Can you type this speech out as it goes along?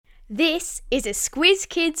This is a Squiz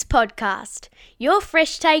Kids podcast, your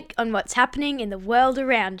fresh take on what's happening in the world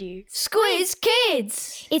around you. Squiz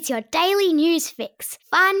Kids! It's your daily news fix.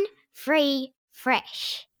 Fun, free,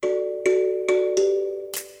 fresh.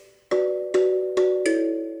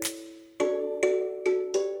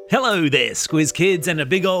 Hello there, Squiz Kids, and a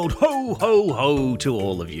big old ho ho ho to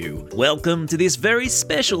all of you. Welcome to this very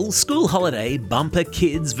special school holiday bumper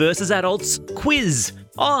kids versus adults quiz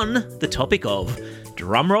on the topic of,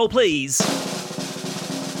 drumroll please,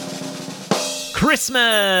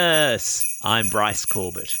 Christmas! I'm Bryce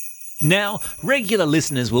Corbett. Now, regular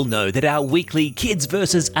listeners will know that our weekly Kids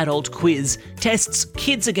vs. Adult quiz tests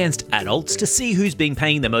kids against adults to see who's been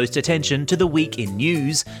paying the most attention to the week in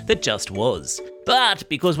news that just was. But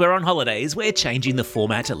because we're on holidays, we're changing the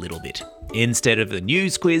format a little bit. Instead of the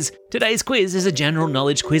news quiz, today's quiz is a general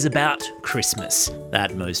knowledge quiz about Christmas,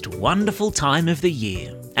 that most wonderful time of the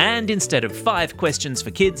year. And instead of 5 questions for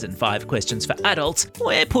kids and 5 questions for adults,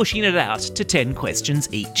 we're pushing it out to 10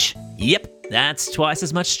 questions each. Yep, that's twice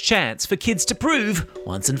as much chance for kids to prove,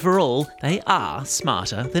 once and for all, they are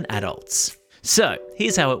smarter than adults. So,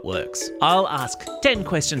 here's how it works. I'll ask 10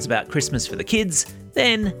 questions about Christmas for the kids,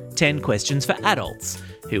 then 10 questions for adults.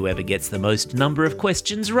 Whoever gets the most number of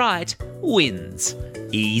questions right wins.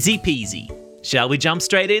 Easy peasy. Shall we jump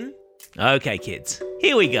straight in? Okay, kids,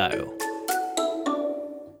 here we go.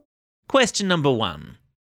 Question number 1.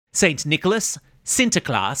 St. Nicholas,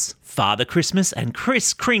 Sinterklaas, Father Christmas and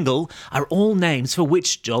Kris Kringle are all names for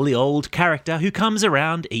which jolly old character who comes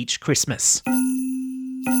around each Christmas?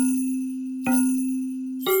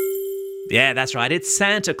 Yeah, that's right, it's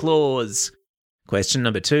Santa Claus. Question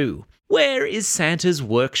number 2. Where is Santa's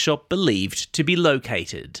workshop believed to be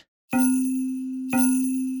located?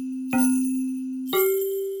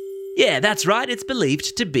 Yeah, that's right, it's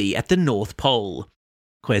believed to be at the North Pole.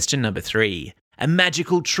 Question number 3. A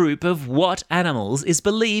magical troupe of what animals is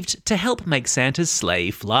believed to help make Santa's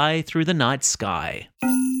sleigh fly through the night sky?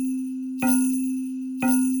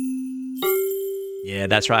 Yeah,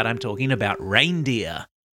 that's right, I'm talking about reindeer.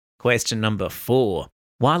 Question number 4.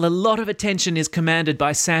 While a lot of attention is commanded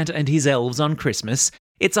by Santa and his elves on Christmas,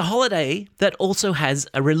 it's a holiday that also has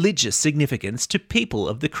a religious significance to people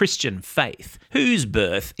of the Christian faith, whose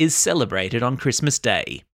birth is celebrated on Christmas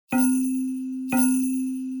Day.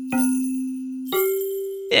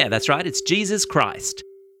 Yeah, that's right, it's Jesus Christ.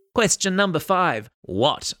 Question number 5.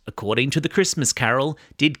 What, according to the Christmas Carol,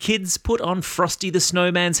 did kids put on Frosty the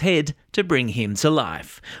Snowman's head to bring him to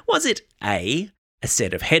life? Was it A, a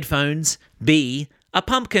set of headphones, B, a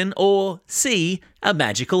pumpkin, or C, a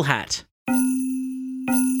magical hat?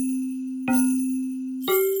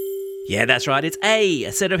 Yeah, that's right, it's A,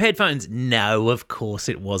 a set of headphones. No, of course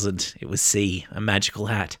it wasn't. It was C, a magical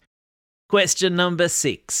hat. Question number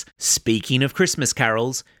 6. Speaking of Christmas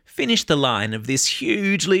carols, finish the line of this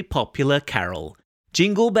hugely popular carol.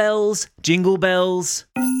 Jingle bells, jingle bells.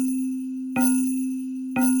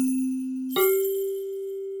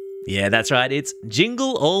 Yeah, that's right, it's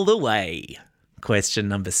Jingle All the Way. Question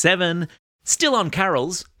number 7. Still on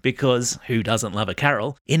carols, because who doesn't love a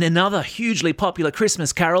carol? In another hugely popular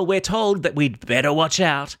Christmas carol, we're told that we'd better watch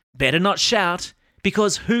out, better not shout,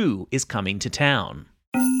 because who is coming to town?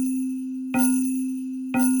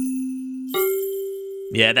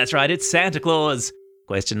 Yeah, that's right, it's Santa Claus.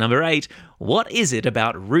 Question number 8. What is it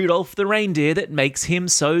about Rudolph the reindeer that makes him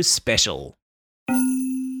so special?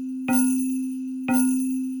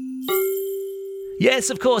 Yes,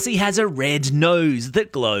 of course, he has a red nose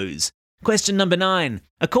that glows. Question number 9.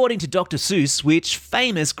 According to Dr. Seuss, which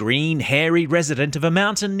famous green, hairy resident of a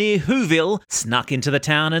mountain near Whoville snuck into the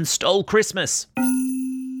town and stole Christmas?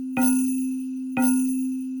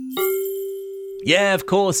 Yeah, of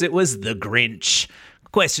course, it was the Grinch.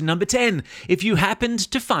 Question number 10. If you happened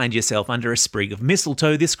to find yourself under a sprig of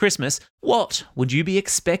mistletoe this Christmas, what would you be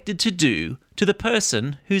expected to do to the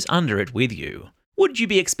person who's under it with you? Would you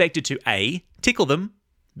be expected to A, tickle them,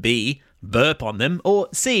 B, burp on them, or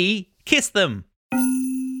C, kiss them?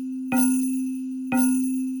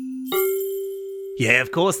 Yeah,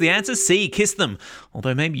 of course, the answer's C, kiss them.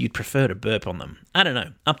 Although maybe you'd prefer to burp on them. I don't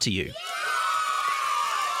know, up to you.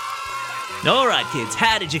 All right, kids,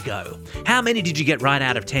 how did you go? How many did you get right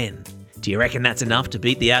out of 10? Do you reckon that's enough to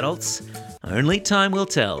beat the adults? Only time will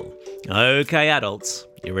tell. Okay, adults,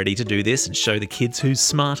 you ready to do this and show the kids who's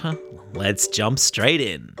smarter? Let's jump straight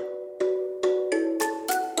in.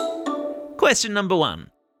 Question number 1.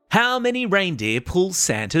 How many reindeer pull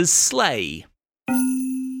Santa's sleigh?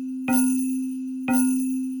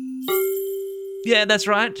 Yeah, that's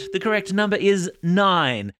right. The correct number is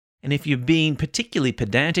 9. And if you're being particularly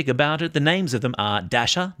pedantic about it, the names of them are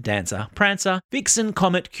Dasher, Dancer, Prancer, Vixen,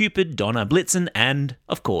 Comet, Cupid, Donner, Blitzen, and,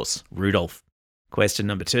 of course, Rudolph. Question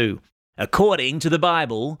number 2. According to the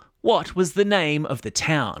Bible, what was the name of the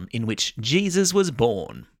town in which Jesus was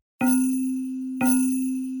born?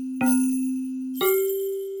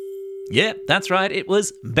 Yep, that's right, it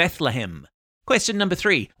was Bethlehem. Question number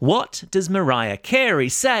 3. What does Mariah Carey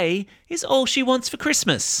say is all she wants for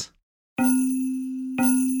Christmas?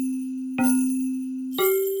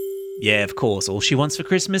 Yeah, of course, all she wants for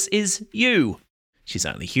Christmas is you. She's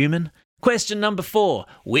only human. Question number 4.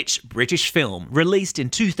 Which British film, released in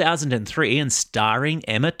 2003 and starring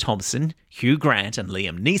Emma Thompson, Hugh Grant and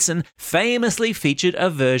Liam Neeson, famously featured a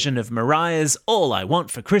version of Mariah's All I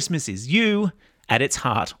Want for Christmas Is You at its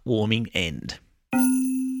heart-warming end?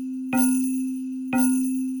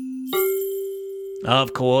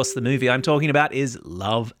 Of course, the movie I'm talking about is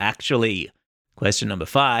Love Actually. Question number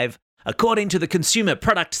 5. According to the Consumer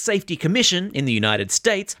Product Safety Commission in the United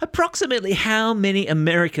States, approximately how many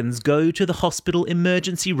Americans go to the hospital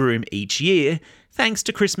emergency room each year thanks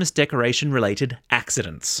to Christmas decoration-related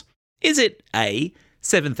accidents? Is it A,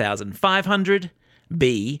 7,500,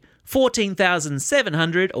 B,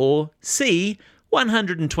 14,700, or C,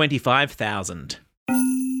 125,000?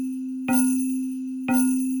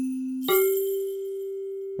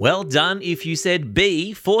 Well done if you said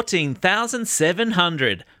B,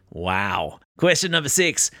 14,700. Wow. Question number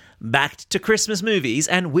 6. Back to Christmas movies,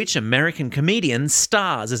 and which American comedian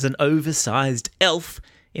stars as an oversized elf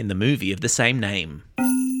in the movie of the same name?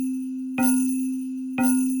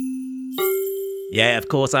 Yeah, of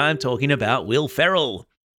course, I'm talking about Will Ferrell.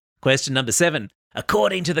 Question number 7.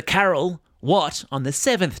 According to the carol, what on the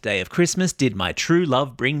 7th day of Christmas did my true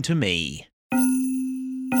love bring to me?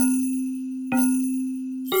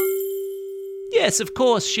 Yes, of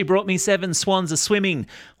course, she brought me 7 swans a-swimming.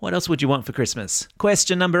 What else would you want for Christmas?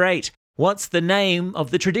 Question number 8. What's the name of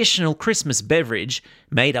the traditional Christmas beverage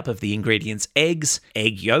made up of the ingredients eggs,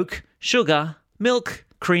 egg yolk, sugar, milk,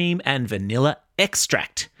 cream, and vanilla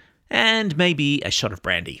extract? And maybe a shot of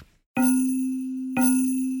brandy.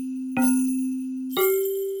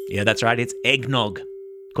 Yeah, that's right, it's eggnog.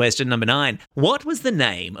 Question number 9. What was the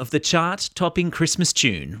name of the chart-topping Christmas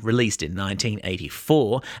tune released in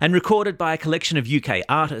 1984 and recorded by a collection of UK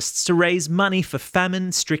artists to raise money for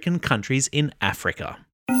famine-stricken countries in Africa?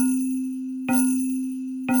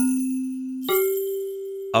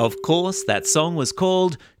 Of course, that song was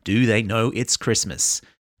called Do They Know It's Christmas?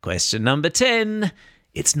 Question number 10.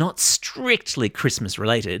 It's not strictly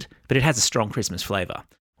Christmas-related, but it has a strong Christmas flavour.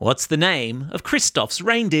 What's the name of Kristoff's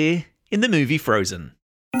reindeer in the movie Frozen?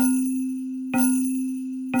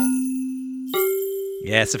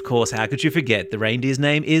 Yes, of course, how could you forget? The reindeer's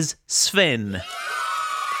name is Sven.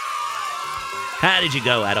 How did you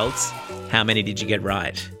go, adults? How many did you get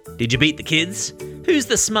right? Did you beat the kids? Who's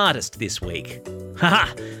the smartest this week?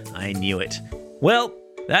 Haha, I knew it. Well,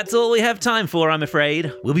 that's all we have time for, I'm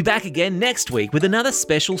afraid. We'll be back again next week with another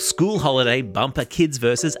special school holiday bumper kids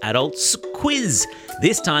versus adults quiz.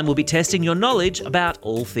 This time we'll be testing your knowledge about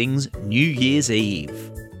all things New Year's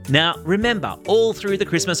Eve. Now, remember, all through the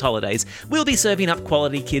Christmas holidays, we'll be serving up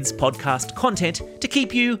quality kids podcast content to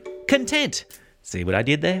keep you content. See what I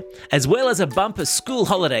did there? As well as a bumper school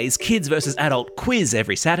holidays kids versus adult quiz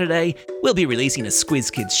every Saturday, we'll be releasing a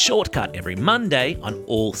Squiz Kids shortcut every Monday on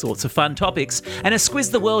all sorts of fun topics, and a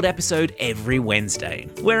Squiz the World episode every Wednesday,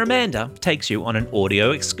 where Amanda takes you on an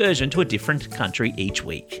audio excursion to a different country each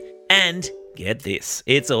week. And get this,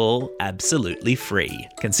 it's all absolutely free.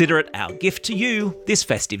 Consider it our gift to you this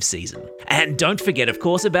festive season. And don't forget, of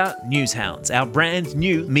course, about Newshounds, our brand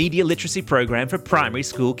new media literacy program for primary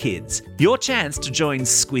school kids. Your chance to join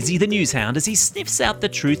Squizzy the Newshound as he sniffs out the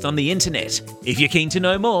truth on the internet. If you're keen to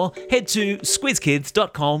know more, head to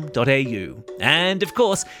squizkids.com.au. And of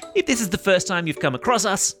course, if this is the first time you've come across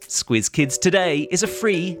us, Squiz Kids Today is a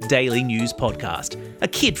free daily news podcast, a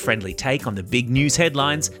kid-friendly take on the big news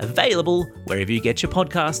headlines, available wherever you get your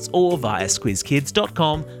podcasts or via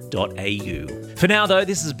squizkids.com.au. For now, though,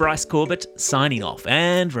 this is Bryce Corbett signing off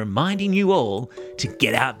and reminding you all to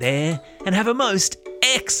get out there and have a most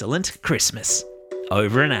excellent Christmas.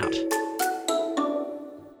 Over and out.